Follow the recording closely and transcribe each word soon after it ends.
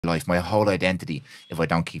life, my whole identity, if I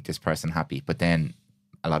don't keep this person happy. But then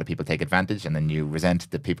a lot of people take advantage, and then you resent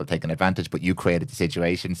the people taking advantage, but you created the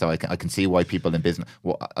situation. So I can see why people in business,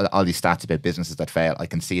 well, all these stats about businesses that fail, I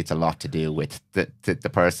can see it's a lot to do with the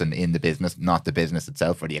person in the business, not the business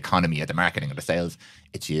itself or the economy or the marketing or the sales.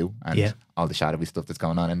 It's you and all the shadowy stuff that's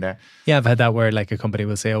going on in there. Yeah, I've had that where like a company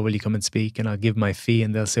will say, oh, will you come and speak? And I'll give my fee,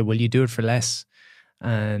 and they'll say, will you do it for less?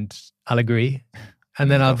 And I'll agree. And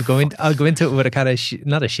then I'll go into it with a kind of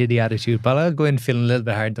not a shitty attitude, but I'll go in feeling a little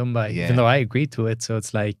bit hard done by, even though I agreed to it. So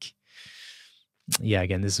it's like, yeah,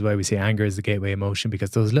 again, this is why we say anger is the gateway emotion,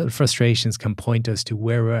 because those little frustrations can point us to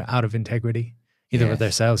where we're out of integrity, either with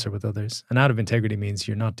ourselves or with others. And out of integrity means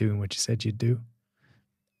you're not doing what you said you'd do.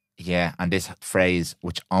 Yeah, and this phrase,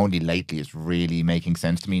 which only lately is really making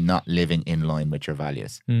sense to me, not living in line with your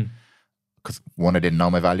values. Because one, I didn't know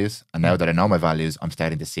my values, and now that I know my values, I'm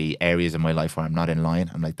starting to see areas in my life where I'm not in line.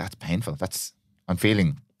 I'm like, that's painful. There's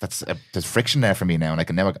friction there for me now,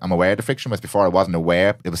 and I'm aware of the friction. Whereas before I wasn't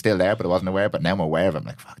aware. It was still there, but I wasn't aware. But now I'm aware of it. I'm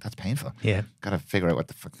like, fuck, that's painful. Yeah, got to figure out what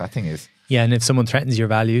the fuck that thing is. Yeah, and if someone threatens your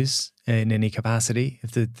values in any capacity,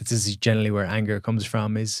 this is generally where anger comes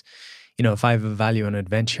from. Is, if I have a value on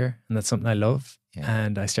adventure, and that's something I love.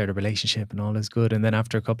 And I start a relationship and all is good. And then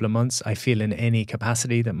after a couple of months, I feel in any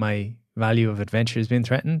capacity that my value of adventure has been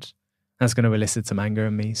threatened. That's going to elicit some anger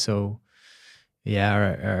in me. So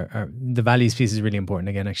yeah, the values piece is really important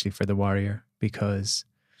again, actually, for the warrior, because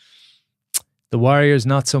the warrior is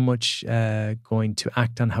not so much going to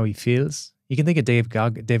act on how he feels. You can think of Dave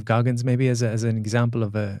Goggins maybe as an example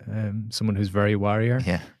of someone who's very warrior.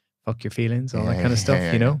 Yeah. Fuck your feelings, all that kind of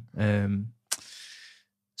stuff, you know?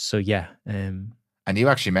 So yeah. And you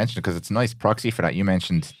actually mentioned, because it's a nice proxy for that, you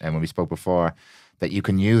mentioned when we spoke before that you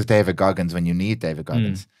can use David Goggins when you need David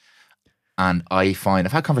Goggins. And I find,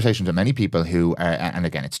 I've had conversations with many people who are, and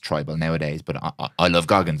again, it's tribal nowadays, but I love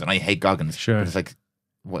Goggins and I hate Goggins. Sure. But it's like,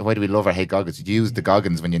 why do we love or hate Goggins? Use the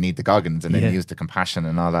Goggins when you need the Goggins, and then use the compassion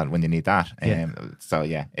and all that when you need that. So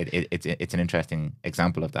yeah, it's an interesting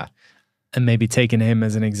example of that. And maybe taking him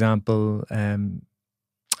as an example,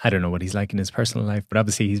 I don't know what he's like in his personal life, but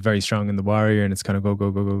obviously he's very strong in the warrior, and it's kind of go, go,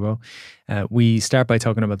 go, go, go. We start by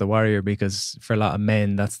talking about the warrior because for a lot of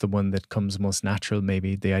men, that's the one that comes most natural,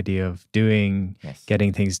 maybe the idea of doing,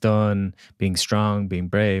 getting things done, being strong, being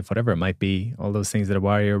brave, whatever it might be, all those things that a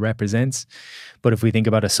warrior represents. But if we think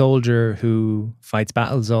about a soldier who fights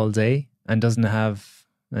battles all day and doesn't have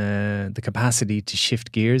the capacity to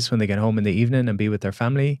shift gears when they get home in the evening and be with their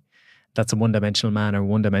family, that's a one-dimensional man or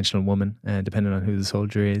one-dimensional woman, depending on who the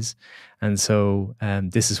soldier is. And so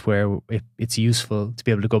this is where it's useful to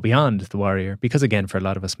be able to go beyond the warrior. Because again, for a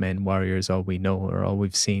lot of us men, warrior is all we know or all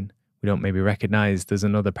we've seen. We don't maybe recognize there's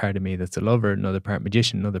another part of me that's a lover, another part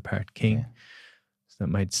magician, another part king. Yeah. So that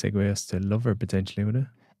might segue us to lover potentially, would it?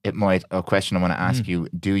 It might. A question I want to ask you,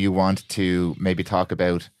 do you want to maybe talk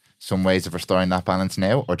about some ways of restoring that balance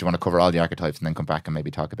now, or do you want to cover all the archetypes and then come back and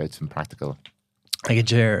maybe talk about some practical? I can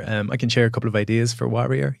share a couple of ideas for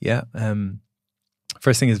warrior. Yeah.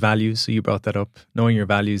 First thing is values. So you brought that up. Knowing your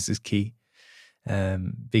values is key,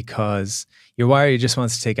 because your warrior just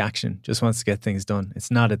wants to take action, just wants to get things done.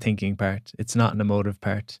 It's not a thinking part. It's not an emotive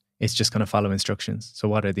part. It's just going to follow instructions. So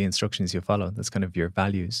what are the instructions you follow? That's kind of your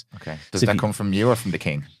values. Okay. Does that come from you or from the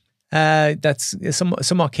king? That's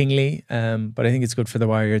somewhat kingly, but I think it's good for the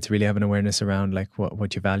warrior to really have an awareness around like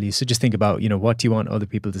what you value. So just think about, what do you want other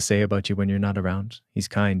people to say about you when you're not around? He's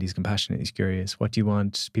kind, he's compassionate, he's curious. What do you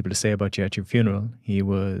want people to say about you at your funeral? He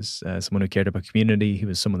was someone who cared about community. He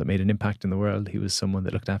was someone that made an impact in the world. He was someone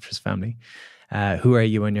that looked after his family. Who are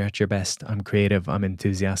you when you're at your best? I'm creative, I'm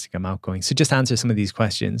enthusiastic, I'm outgoing. So just answer some of these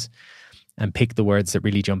questions and pick the words that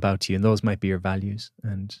really jump out to you. And those might be your values.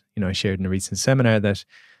 And, I shared in a recent seminar that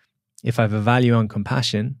if I have a value on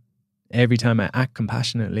compassion, every time I act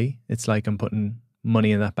compassionately, it's like I'm putting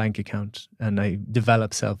money in that bank account, and I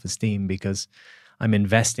develop self-esteem because I'm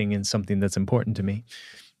investing in something that's important to me.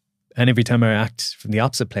 And every time I act from the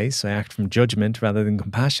opposite place, I act from judgment rather than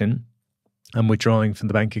compassion, I'm withdrawing from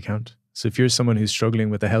the bank account. So if you're someone who's struggling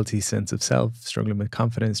with a healthy sense of self, struggling with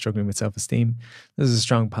confidence, struggling with self-esteem, there's a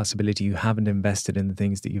strong possibility you haven't invested in the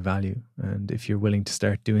things that you value. And if you're willing to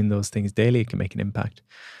start doing those things daily, it can make an impact.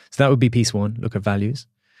 So that would be piece one, look at values.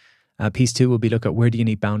 Piece two will be look at where do you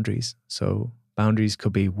need boundaries. So boundaries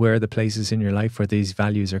could be where are the places in your life where these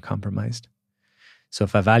values are compromised. So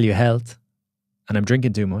if I value health and I'm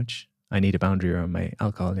drinking too much, I need a boundary around my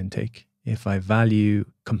alcohol intake. If I value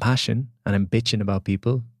compassion and I'm bitching about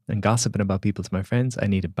people and gossiping about people to my friends, I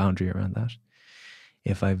need a boundary around that.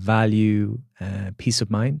 If I value peace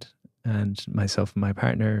of mind and myself and my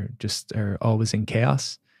partner just are always in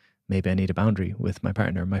chaos, maybe I need a boundary with my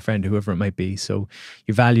partner, my friend, whoever it might be. So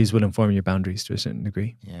your values will inform your boundaries to a certain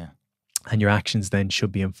degree. Yeah. And your actions then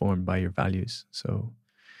should be informed by your values. So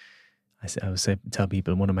I would tell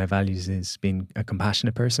people one of my values is being a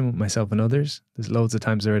compassionate person with myself and others. There's loads of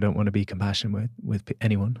times where I don't want to be compassionate with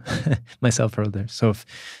anyone, myself or others. So if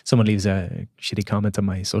someone leaves a shitty comment on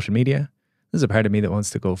my social media, there's a part of me that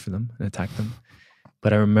wants to go for them and attack them.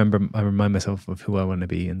 But I remind myself of who I want to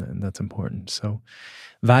be, and that's important. So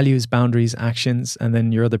values, boundaries, actions, and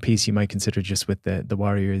then your other piece you might consider just with the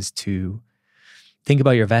warrior is to think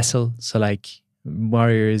about your vessel. So like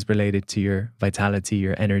warrior is related to your vitality,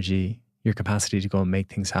 your energy, your capacity to go and make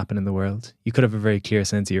things happen in the world. You could have a very clear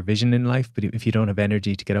sense of your vision in life, but if you don't have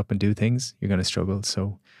energy to get up and do things, you're going to struggle.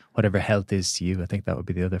 So whatever health is to you, I think that would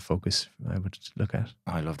be the other focus I would look at.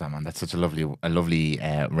 Oh, I love that, man. That's such a lovely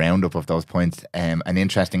roundup of those points. An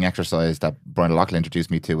interesting exercise that Brian Loughlin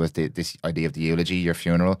introduced me to was this idea of the eulogy, your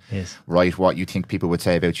funeral. Yes. Write what you think people would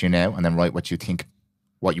say about you now, and then write what you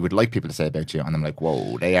would like people to say about you. And I'm like,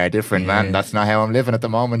 whoa, they are different, man. That's not how I'm living at the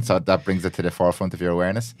moment. So that brings it to the forefront of your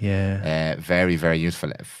awareness. Yeah. Very, very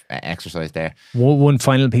useful exercise there. One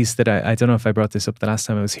final piece that I don't know if I brought this up the last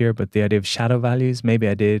time I was here, but the idea of shadow values, maybe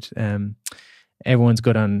I did. Everyone's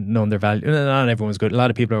good on knowing their value. Not everyone's good. A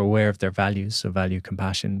lot of people are aware of their values. So value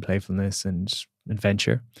compassion, playfulness, and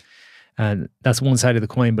adventure. And that's one side of the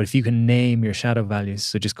coin. But if you can name your shadow values,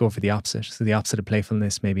 so just go for the opposite. So the opposite of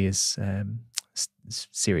playfulness maybe is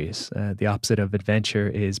serious. The opposite of adventure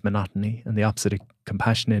is monotony, and the opposite of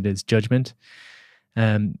compassionate is judgment.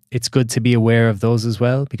 It's good to be aware of those as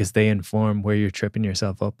well, because they inform where you're tripping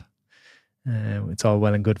yourself up. It's all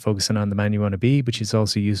well and good focusing on the man you want to be, but it's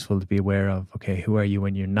also useful to be aware of, okay, who are you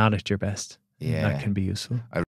when you're not at your best? Yeah. That can be useful.